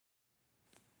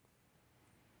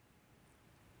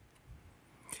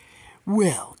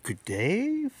Well, good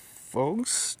day,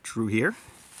 folks. Drew here.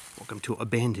 Welcome to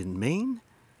abandoned Maine.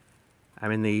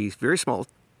 I'm in the very small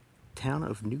town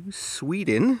of New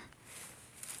Sweden,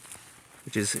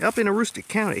 which is up in Aroostook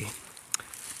County.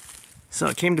 So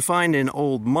I came to find an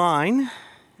old mine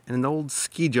and an old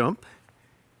ski jump,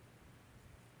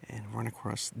 and run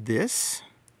across this.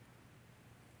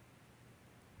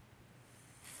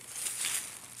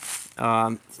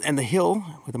 And the hill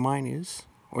where the mine is,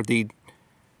 or the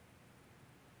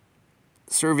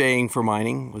surveying for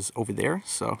mining, was over there.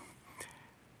 So,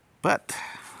 but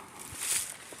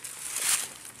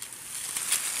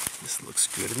this looks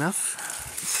good enough.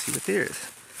 Let's see what there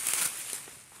is.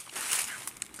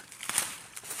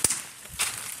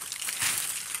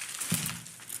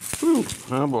 Ooh,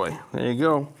 oh boy, there you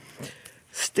go.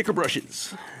 Sticker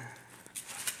brushes.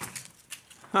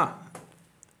 Huh.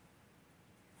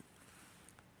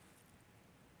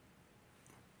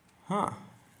 Huh.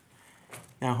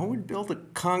 Now, who would build a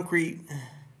concrete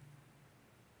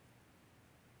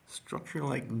structure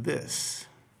like this?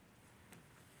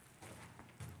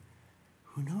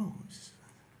 Who knows?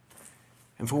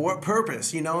 And for what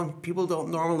purpose? You know, people don't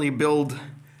normally build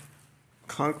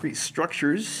concrete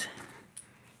structures.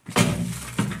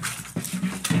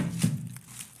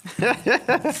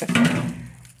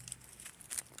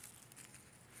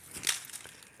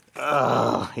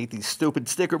 I hate these stupid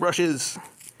sticker brushes.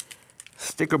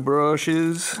 Sticker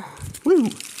brushes. Woo!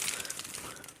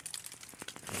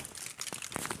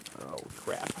 Oh,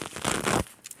 crap.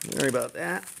 Sorry about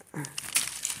that.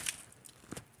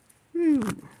 Woo!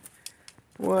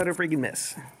 What a freaking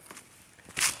mess.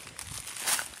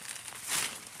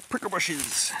 Pricker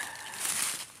brushes.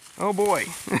 Oh boy.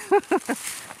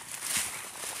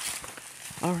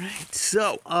 Alright,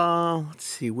 so, let's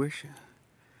see, where should...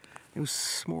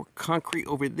 There's more concrete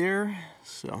over there,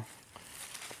 so...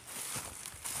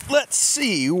 Let's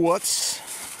see what's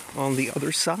on the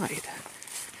other side.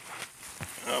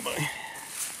 Oh boy.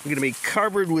 I'm gonna be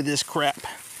covered with this crap.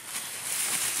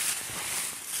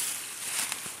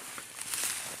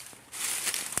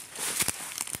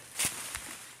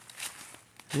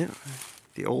 Yeah,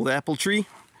 the old apple tree.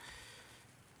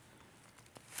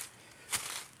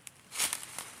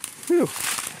 Whew.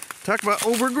 Talk about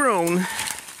overgrown.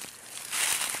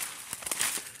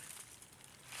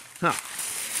 Huh.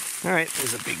 All right,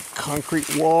 there's a big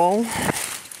concrete wall.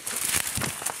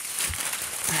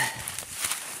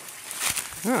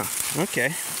 Oh,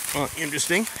 okay. Well,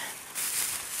 interesting.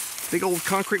 Big old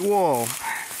concrete wall.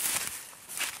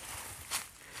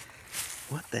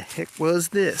 What the heck was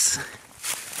this?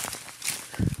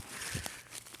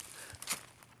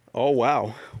 Oh,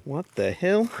 wow. What the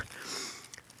hell?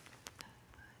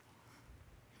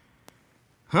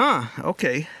 Huh,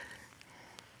 okay.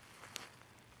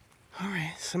 All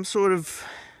right, some sort of...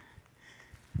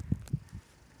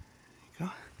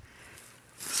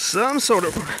 Some sort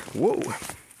of... Whoa.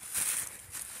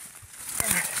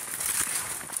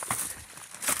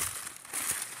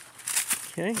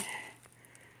 Okay.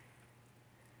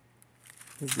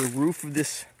 There's the roof of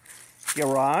this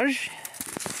garage.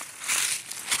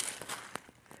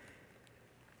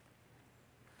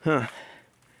 Huh.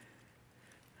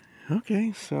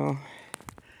 Okay, so...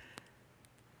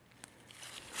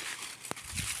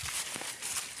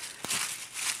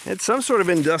 It's some sort of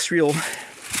industrial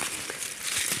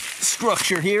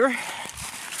structure here.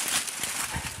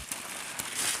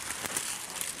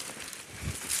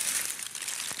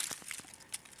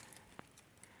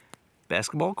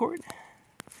 Basketball court?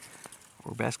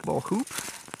 Or basketball hoop?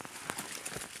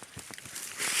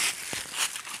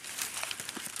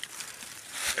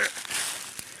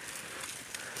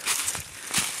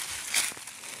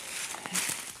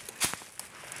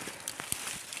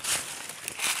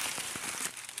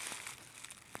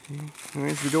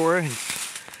 There's the door.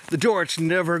 The door, it's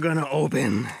never gonna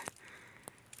open.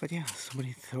 But yeah,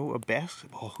 somebody throw a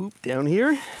basketball hoop down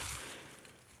here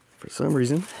for some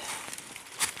reason.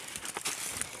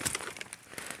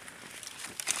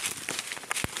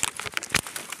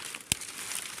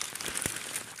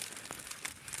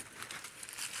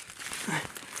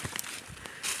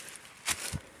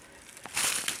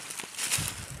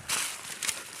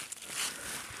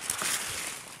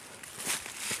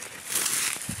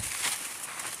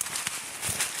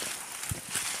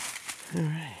 All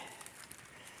right.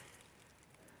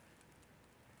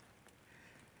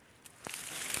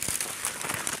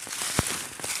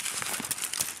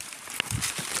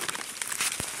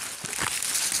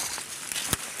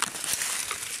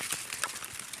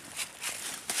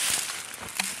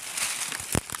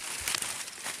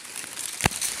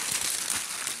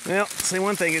 Well, say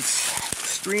one thing, it's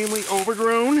extremely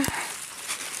overgrown.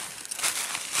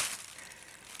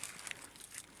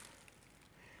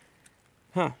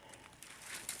 Huh.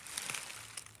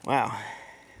 Wow.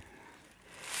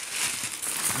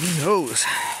 Who knows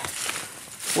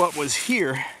what was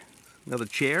here? Another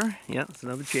chair. Yeah, it's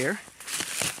another chair.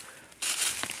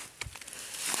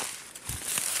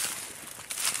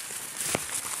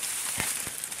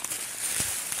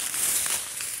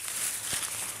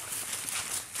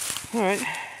 All right.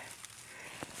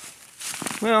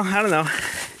 Well, I don't know.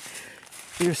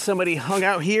 Either somebody hung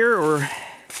out here or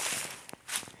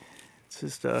it's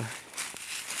just a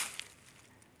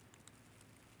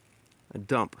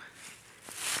dump.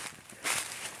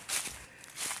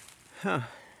 Huh.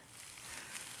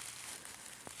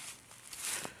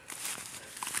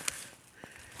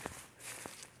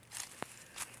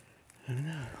 I don't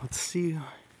know. Let's see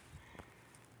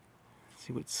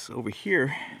what's over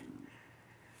here.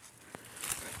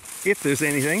 If there's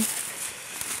anything.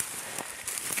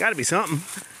 Gotta be something.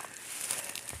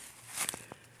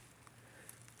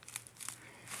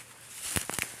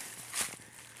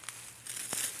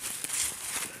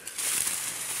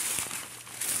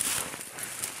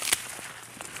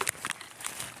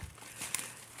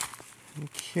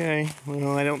 Okay,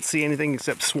 well, I don't see anything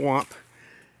except swamp.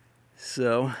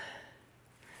 So,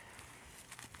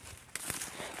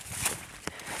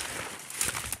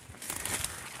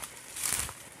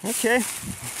 okay.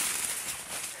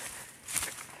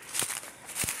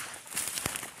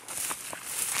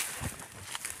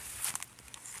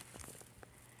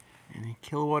 Any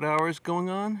kilowatt hours going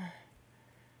on?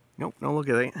 Nope, no look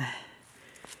at it.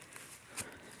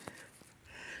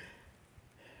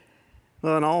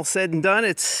 Well, and all said and done,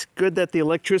 it's good that the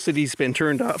electricity's been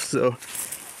turned off, so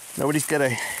nobody's got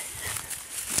a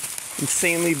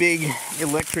insanely big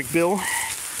electric bill. Let's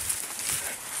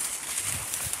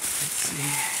see.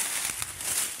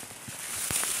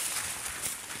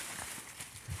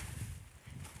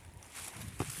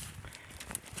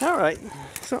 All right,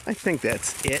 so I think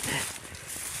that's it.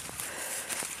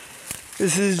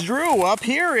 This is Drew up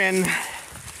here in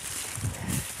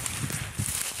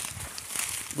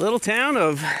little town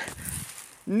of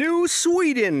New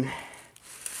Sweden,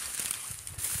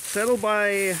 settled by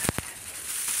a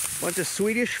bunch of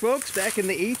Swedish folks back in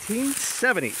the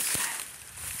 1870s.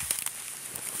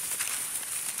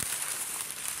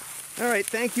 All right,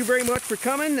 thank you very much for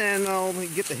coming, and I'll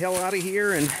get the hell out of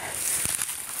here and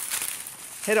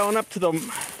head on up to the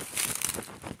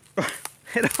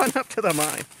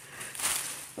mine.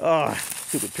 Oh,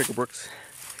 stupid pickle brooks.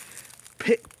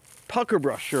 Pucker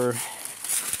brush or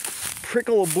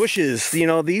prickle bushes, you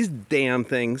know, these damn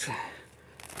things.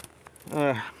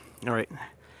 All right.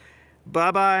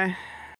 Bye-bye.